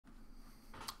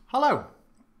Hello!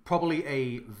 Probably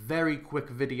a very quick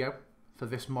video for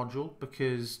this module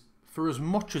because for as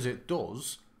much as it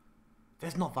does,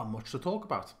 there's not that much to talk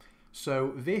about.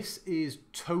 So this is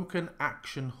Token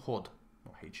Action HUD,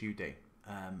 or HUD.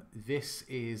 This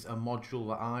is a module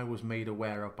that I was made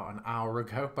aware of about an hour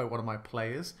ago by one of my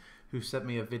players who sent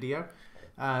me a video.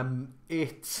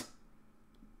 It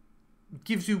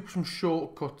gives you some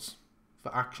shortcuts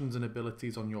for actions and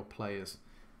abilities on your players.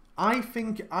 I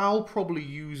think I'll probably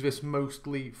use this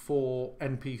mostly for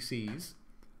NPCs.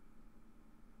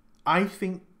 I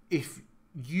think if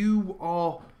you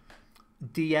are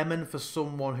DMing for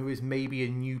someone who is maybe a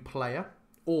new player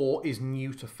or is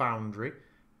new to Foundry,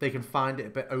 they can find it a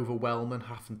bit overwhelming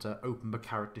having to open the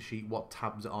character sheet, what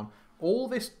tabs it on. All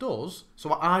this does,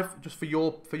 so I've just for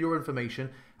your information,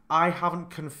 I haven't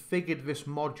configured this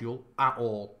module at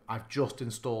all. I've just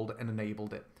installed it and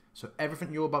enabled it. So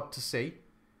everything you're about to see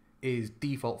is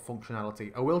default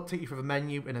functionality. I will take you through the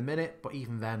menu in a minute, but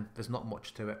even then, there's not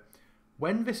much to it.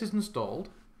 When this is installed,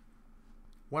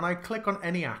 when I click on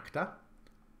any actor,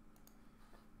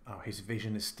 oh, his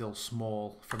vision is still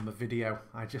small from the video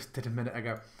I just did a minute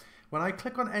ago. When I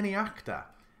click on any actor,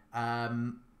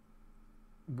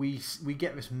 we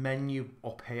get this menu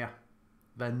up here.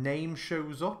 Their name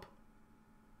shows up,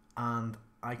 and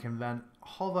I can then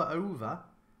hover over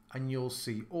and you'll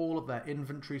see all of their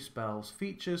inventory, spells,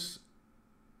 features.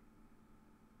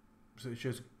 So it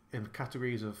shows in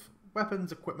categories of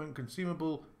weapons, equipment,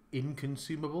 consumable,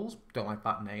 inconsumables, don't like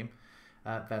that name,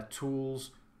 their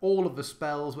tools, all of the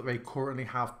spells that they currently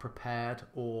have prepared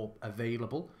or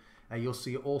available. You'll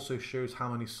see it also shows how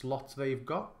many slots they've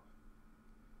got.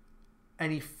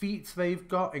 Any feats they've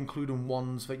got, including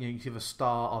ones that you see the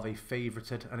star of a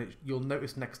favorited, and you'll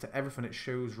notice next to everything it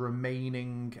shows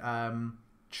remaining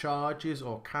charges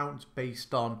or counts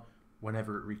based on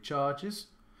whenever it recharges.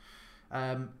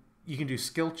 You can do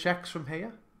skill checks from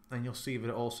here, and you'll see that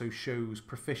it also shows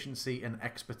proficiency and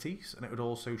expertise, and it would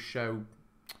also show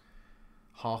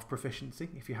half proficiency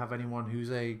if you have anyone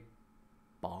who's a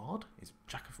bard. Is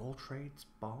jack of all trades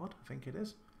bard? I think it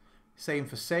is. Same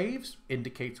for saves,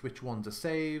 indicates which ones are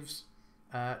saves.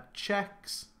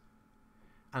 Checks,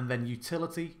 and then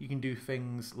utility. You can do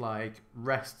things like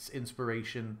rests,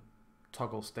 inspiration,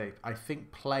 toggle state. I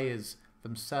think players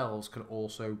themselves can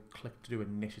also click to do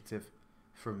initiative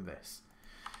from this.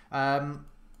 So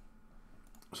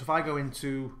if I go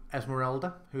into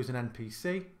Esmeralda, who's an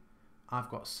NPC, I've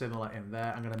got similar in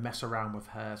there. I'm going to mess around with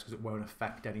hers because it won't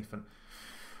affect anything.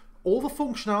 All the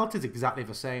functionality is exactly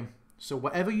the same. So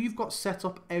whatever you've got set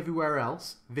up everywhere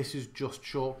else, this is just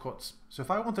shortcuts. So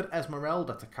if I wanted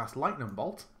Esmeralda to cast Lightning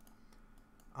Bolt,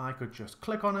 I could just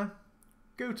click on her,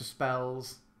 go to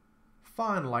spells,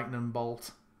 find Lightning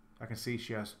Bolt. I can see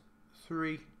she has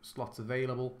 3 slots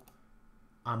available.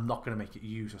 I'm not going to make it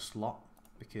use a slot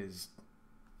because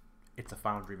it's a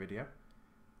Foundry video.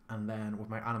 And then with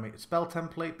my animated spell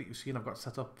template that you've seen I've got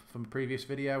set up from a previous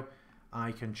video,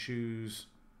 I can choose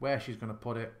where she's going to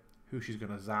put it, who she's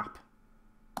going to zap.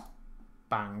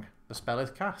 Bang, the spell is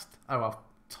cast. Oh, I've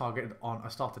targeted on, I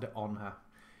started it on her.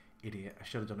 Idiot, I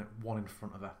should have done it one in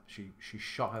front of her. She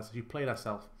shot her, she played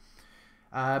herself.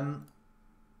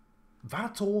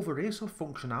 That's all there is for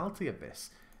functionality of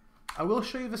this. I will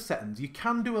show you the settings. You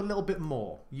can do a little bit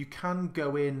more. You can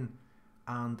go in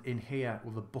and in here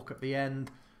with a book at the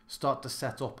end, start to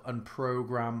set up and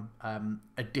program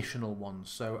additional ones.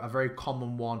 So a very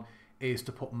common one is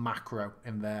to put macro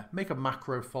in there. Make a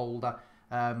macro folder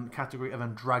category and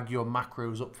then drag your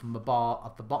macros up from the bar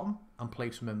at the bottom and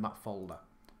place them in that folder.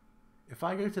 If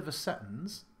I go to the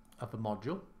settings of the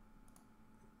module,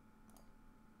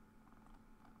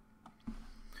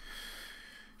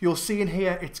 you'll see in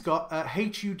here it's got a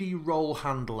HUD Roll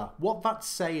Handler. What that's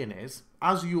saying is,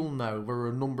 as you'll know, there are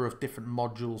a number of different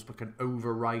modules that can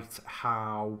overwrite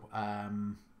how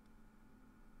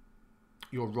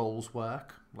your rolls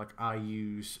work. Like I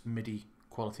use MIDI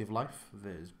quality of life.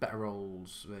 There's better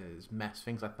rolls, there's mess,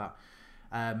 things like that.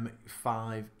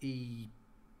 5E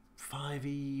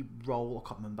roll, I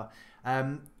can't remember.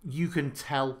 You can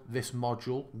tell this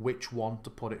module which one to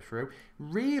put it through.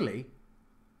 Really,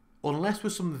 unless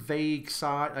with some vague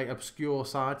side, like obscure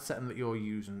side setting that you're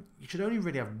using, you should only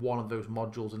really have one of those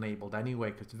modules enabled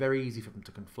anyway, because it's very easy for them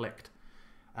to conflict.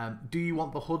 Do you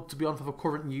want the HUD to be on for the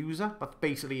current user? That's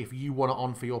basically if you want it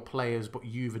on for your players, but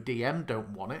you, the DM,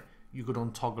 don't want it, you could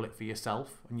untoggle it for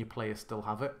yourself and your players still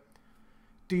have it.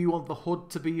 Do you want the HUD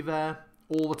to be there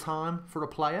all the time for a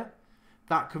player?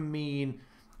 That can mean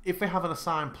if they have an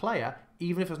assigned player,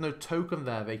 even if there's no token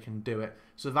there, they can do it.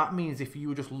 So that means if you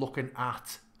were just looking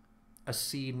at a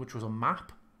scene which was a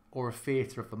map, or a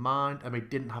theatre of the mind and they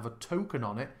didn't have a token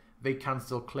on it, they can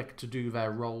still click to do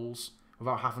their rolls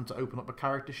without having to open up a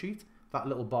character sheet. That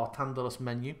little bartenderless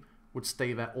menu would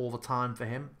stay there all the time for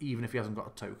him, even if he hasn't got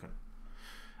a token.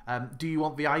 Do you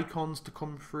want the icons to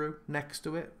come through next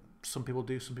to it? Some people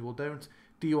do, some people don't.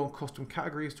 Do you want custom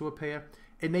categories to appear?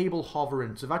 Enable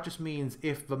hovering. So that just means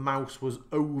if the mouse was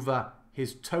over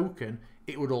his token,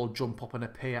 it would all jump up and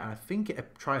appear. And I think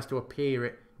it tries to appear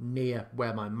it near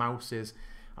where my mouse is.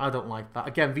 I don't like that.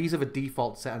 Again, these are the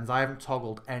default settings. I haven't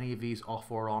toggled any of these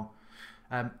off or on.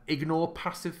 Ignore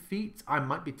passive feat. I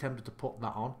might be tempted to put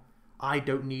that on. I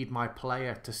don't need my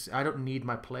player to see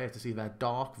their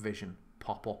dark vision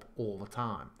pop up all the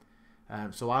time.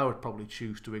 So I would probably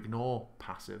choose to ignore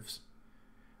passives.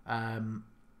 And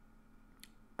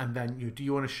then do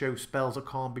you want to show spells that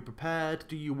can't be prepared?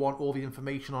 Do you want all the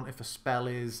information on if a spell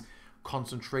is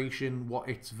concentration, what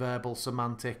its verbal,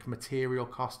 semantic, material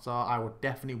costs are? I would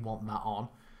definitely want that on,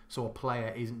 so a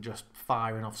player isn't just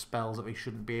firing off spells that they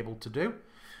shouldn't be able to do.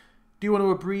 Do you want to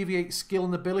abbreviate skill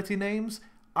and ability names?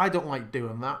 I don't like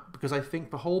doing that because I think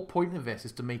the whole point of this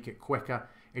is to make it quicker.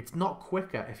 It's not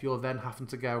quicker if you're then having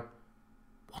to go,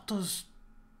 what does,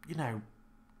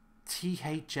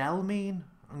 THL mean?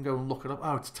 And go and look it up.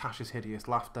 Oh, it's Tasha's Hideous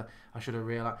Laughter. I should have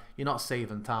realised. You're not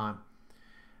saving time.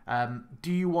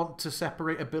 Do you want to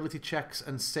separate ability checks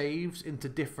and saves into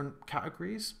different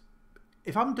categories?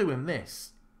 If I'm doing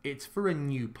this, it's for a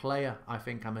new player. I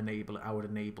think I would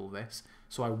enable this.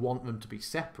 So I want them to be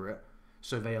separate,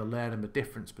 so they are learning the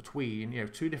difference between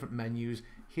two different menus.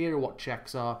 Here are what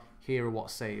checks are. Here are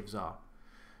what saves are.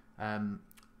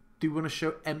 Do you want to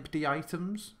show empty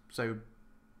items? So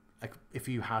like if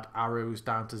you had arrows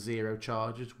down to 0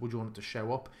 charges, would you want it to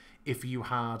show up? If you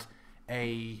had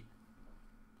a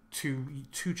two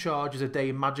charges a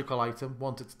day magical item,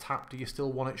 once it's tapped, do you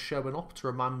still want it showing up to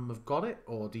remind them they've got it?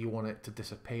 Or do you want it to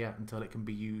disappear until it can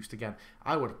be used again?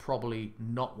 I would probably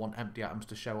not want empty items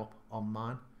to show up on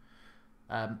mine.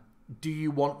 Do you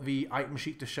want the item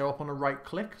sheet to show up on a right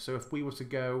click? So if we were to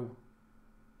go,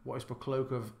 what is the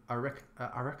cloak of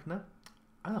Arachna?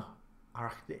 Oh,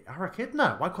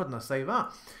 Arachidna. Why couldn't I say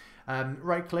that?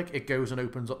 Right click, it goes and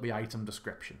opens up the item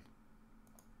description.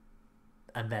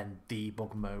 And then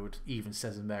debug mode even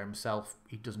says in there himself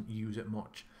he doesn't use it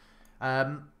much.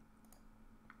 I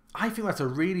think that's a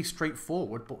really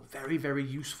straightforward but very, very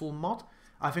useful mod.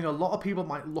 I think a lot of people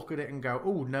might look at it and go,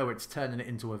 oh no, it's turning it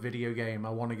into a video game.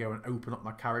 I want to go and open up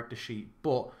my character sheet.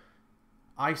 But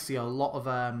I see a lot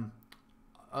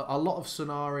of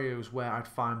scenarios where I'd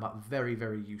find that very,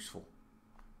 very useful.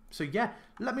 So yeah,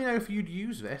 let me know if you'd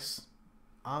use this.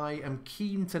 I am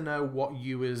keen to know what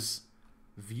you as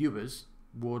viewers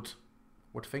would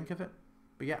think of it.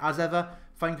 But yeah, as ever,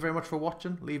 thank you very much for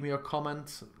watching. Leave me a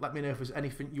comment. Let me know if there's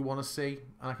anything you want to see,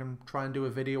 and I can try and do a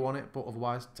video on it. But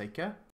otherwise, take care.